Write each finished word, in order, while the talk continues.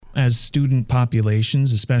as student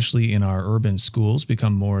populations, especially in our urban schools,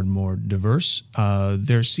 become more and more diverse,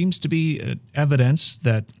 there seems to be evidence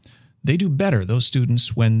that they do better, those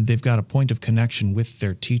students, when they've got a point of connection with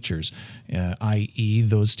their teachers, i.e.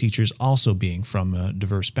 those teachers also being from a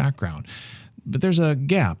diverse background. But there's a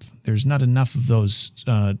gap. There's not enough of those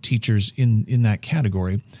teachers in that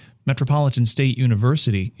category. Metropolitan State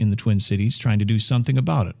University in the Twin Cities trying to do something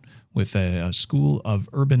about it with a school of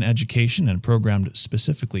urban education and program to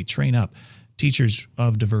specifically train up teachers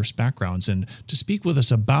of diverse backgrounds. And to speak with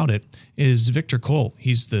us about it is Victor Cole.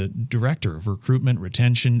 He's the Director of Recruitment,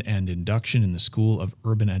 Retention, and Induction in the School of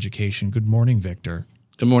Urban Education. Good morning, Victor.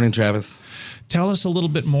 Good morning, Travis. Tell us a little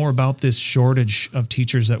bit more about this shortage of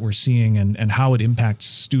teachers that we're seeing and how it impacts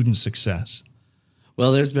student success.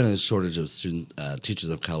 Well, there's been a shortage of teachers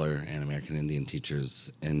of color and American Indian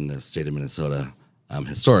teachers in the state of Minnesota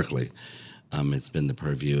historically. It's been the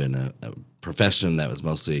purview in a profession that was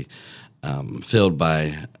mostly filled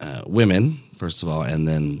by women, first of all, and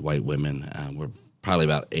then white women. We're probably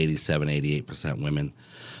about 88% women,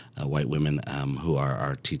 white women who are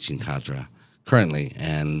our teaching cadre currently.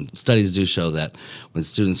 And studies do show that when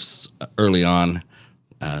students early on,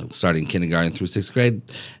 starting kindergarten through sixth grade,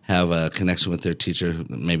 have a connection with their teacher,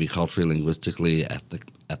 maybe culturally, linguistically,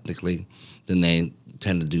 ethnically, then they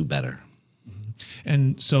tend to do better.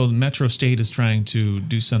 And so Metro State is trying to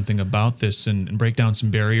do something about this and break down some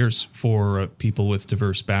barriers for people with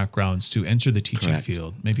diverse backgrounds to enter the teaching Correct.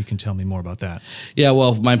 field. Maybe you can tell me more about that. Yeah,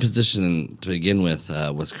 well, my position to begin with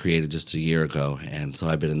was created just a year ago, and so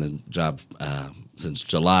I've been in the job since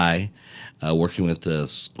July, working with the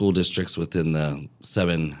school districts within the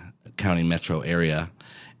 7-county metro area,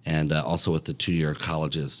 and also with the 2-year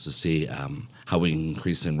colleges to see how we can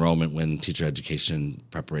increase enrollment in teacher education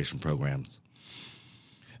preparation programs.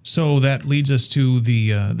 So that leads us to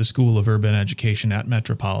the School of Urban Education at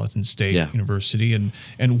Metropolitan State University,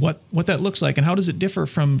 and what that looks like, and how does it differ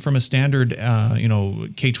from a standard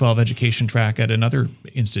K-12 education track at another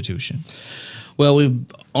institution? Well, we've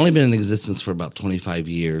only been in existence for about 25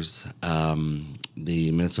 years.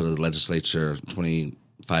 The Minnesota legislature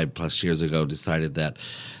 25 plus years ago decided that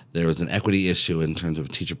there was an equity issue in terms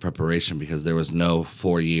of teacher preparation because there was no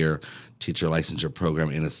 4-year teacher licensure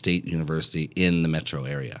program in a state university in the metro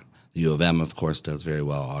area. The U of M, of course, does very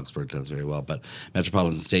well. Augsburg does very well. But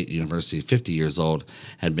Metropolitan State University, 50 years old,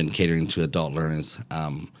 had been catering to adult learners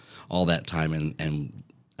all that time, and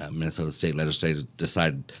Minnesota State Legislature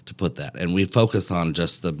decided to put that. And we focus on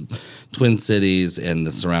just the Twin Cities and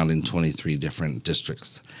the surrounding 23 different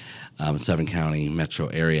districts, 7-county metro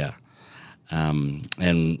area.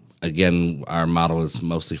 And again, our model is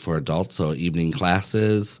mostly for adults, so evening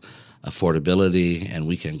classes, affordability, and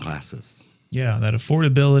weekend classes. Yeah, that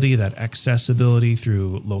affordability, that accessibility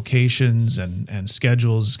through locations and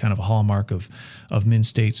schedules is kind of a hallmark of Min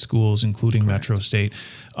State schools, including Correct. Metro State.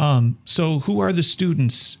 So who are the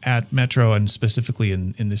students at Metro and specifically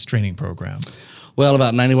in this training program? Well,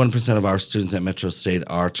 about 91% of our students at Metro State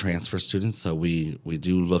are transfer students, so we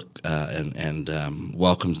do look and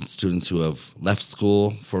welcome students who have left school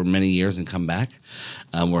for many years and come back.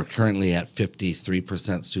 We're currently at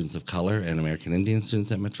 53% students of color and American Indian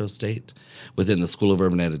students at Metro State. Within the School of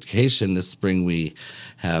Urban Education, this spring we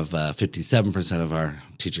have 57% of our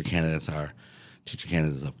teacher candidates are teacher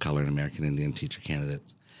candidates of color and American Indian teacher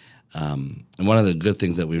candidates. And one of the good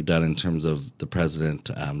things that we've done in terms of the president,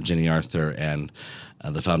 Jenny Arthur, and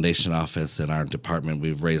the foundation office and our department,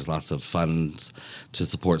 we've raised lots of funds to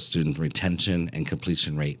support student retention and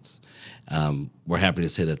completion rates. We're happy to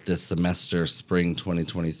say that this semester, spring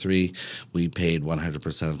 2023, we paid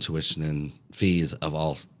 100% of tuition and fees of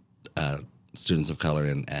all students of color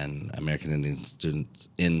and American Indian students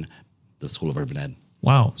in the School of Urban Ed.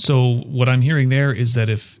 Wow. So what I'm hearing there is that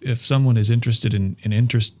if someone is interested in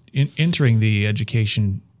entering the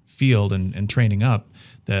education field and training up,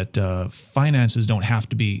 that finances don't have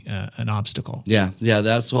to be an obstacle. Yeah,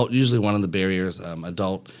 that's usually one of the barriers.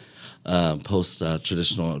 Adult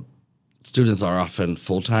post-traditional students are often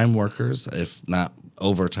full-time workers, if not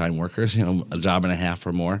overtime workers, a job and a half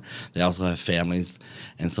or more. They also have families,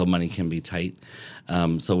 and so money can be tight.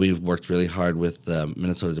 So we've worked really hard with the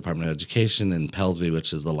Minnesota Department of Education and PELSB,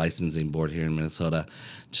 which is the licensing board here in Minnesota,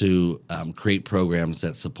 to create programs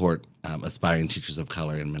that support aspiring teachers of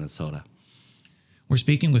color in Minnesota. We're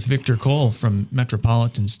speaking with Victor Cole from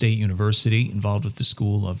Metropolitan State University, involved with the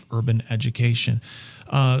School of Urban Education.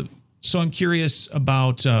 So I'm curious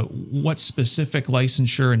about what specific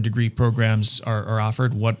licensure and degree programs are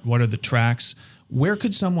offered. What are the tracks? Where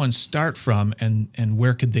could someone start from, and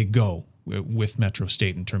where could they go with Metro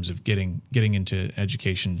State in terms of getting into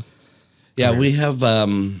education? Yeah, we have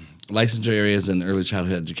licensure areas in early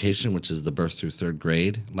childhood education, which is the birth through third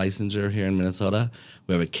grade licensure here in Minnesota.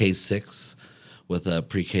 We have a K-6 with a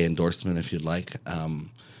pre-K endorsement, if you'd like.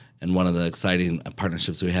 And one of the exciting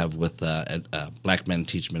partnerships we have with Black Men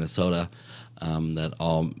Teach Minnesota, that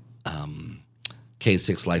all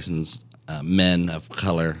K-6 licensed men of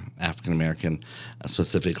color, African American,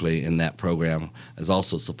 specifically in that program, is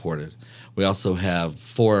also supported. We also have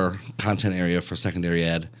 4 content area for secondary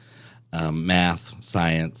ed: math,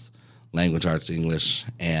 science, language arts, English,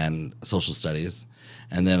 and social studies.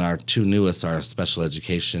 And then our 2 newest are special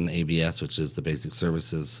education, ABS, which is the basic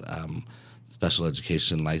services special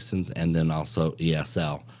education license, and then also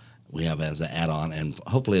ESL we have as an add-on. And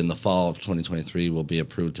hopefully in the fall of 2023, we'll be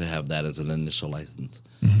approved to have that as an initial license.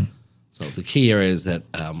 Mm-hmm. So the key areas that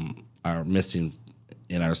are missing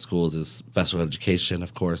in our schools is special education,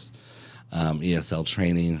 of course, ESL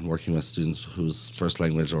training, working with students whose first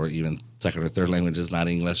language or even second or third language is not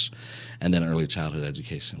English, and then early childhood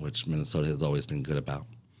education, which Minnesota has always been good about.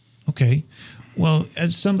 Okay. Well,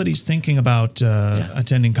 as somebody's thinking about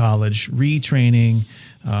attending college, retraining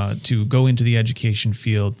to go into the education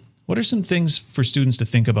field, what are some things for students to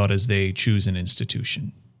think about as they choose an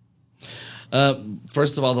institution?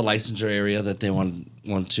 First of all, the licensure area that they want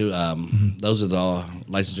to. Those are the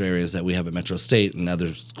licensure areas that we have at Metro State, and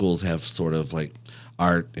other schools have sort of like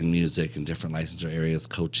art and music and different licensure areas,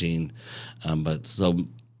 coaching. But so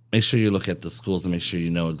make sure you look at the schools and make sure you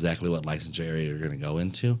know exactly what licensure area you're going to go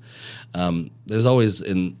into. There's always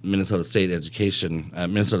in Minnesota State education,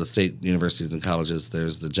 Minnesota State universities and colleges,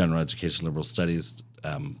 there's the general education liberal studies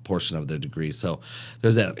portion of their degree. So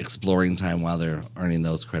there's that exploring time while they're earning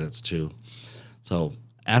those credits too. So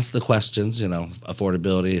ask the questions,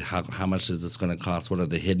 affordability, how much is this going to cost? What are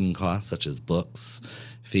the hidden costs, such as books,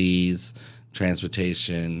 fees,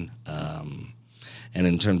 transportation, and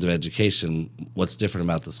in terms of education, what's different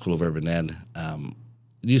about the School of Urban Ed?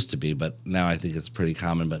 It used to be, but now I think it's pretty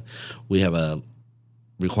common, but we have a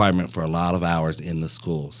requirement for a lot of hours in the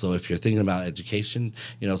school. So if you're thinking about education,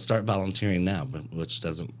 start volunteering now, which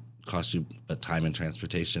doesn't cost you but time and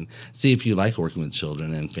transportation. See if you like working with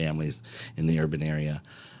children and families in the urban area.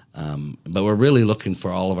 But we're really looking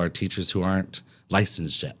for all of our teachers who aren't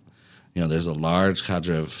licensed yet. There's a large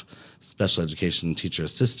cadre of special education teacher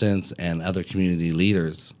assistants and other community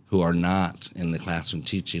leaders who are not in the classroom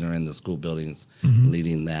teaching or in the school buildings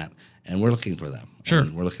leading that. And we're looking for them. Sure.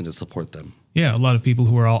 And we're looking to support them. Yeah, a lot of people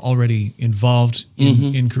who are already involved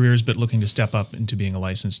in careers but looking to step up into being a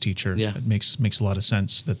licensed teacher. Yeah. It makes a lot of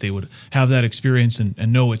sense that they would have that experience and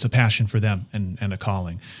know it's a passion for them and a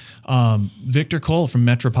calling. Victor Cole from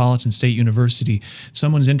Metropolitan State University. If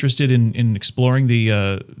someone's interested in exploring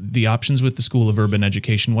the options with the School of Urban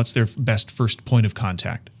Education, what's their best first point of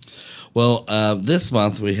contact? Well, this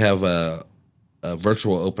month we have a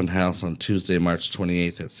virtual open house on Tuesday, March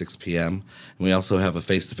 28th at 6 p.m. And we also have a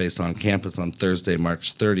face-to-face on campus on Thursday,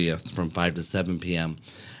 March 30th from 5 to 7 p.m.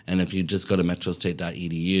 And if you just go to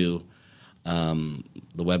metrostate.edu,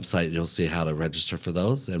 the website, you'll see how to register for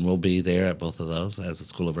those. And we'll be there at both of those as the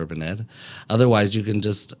School of Urban Ed. Otherwise, you can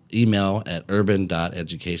just email at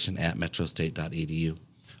urban.education@metrostate.edu.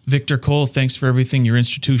 Victor Cole, thanks for everything your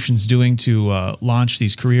institution's doing to launch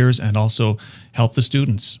these careers and also help the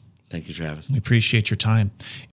students. Thank you, Travis. We appreciate your time.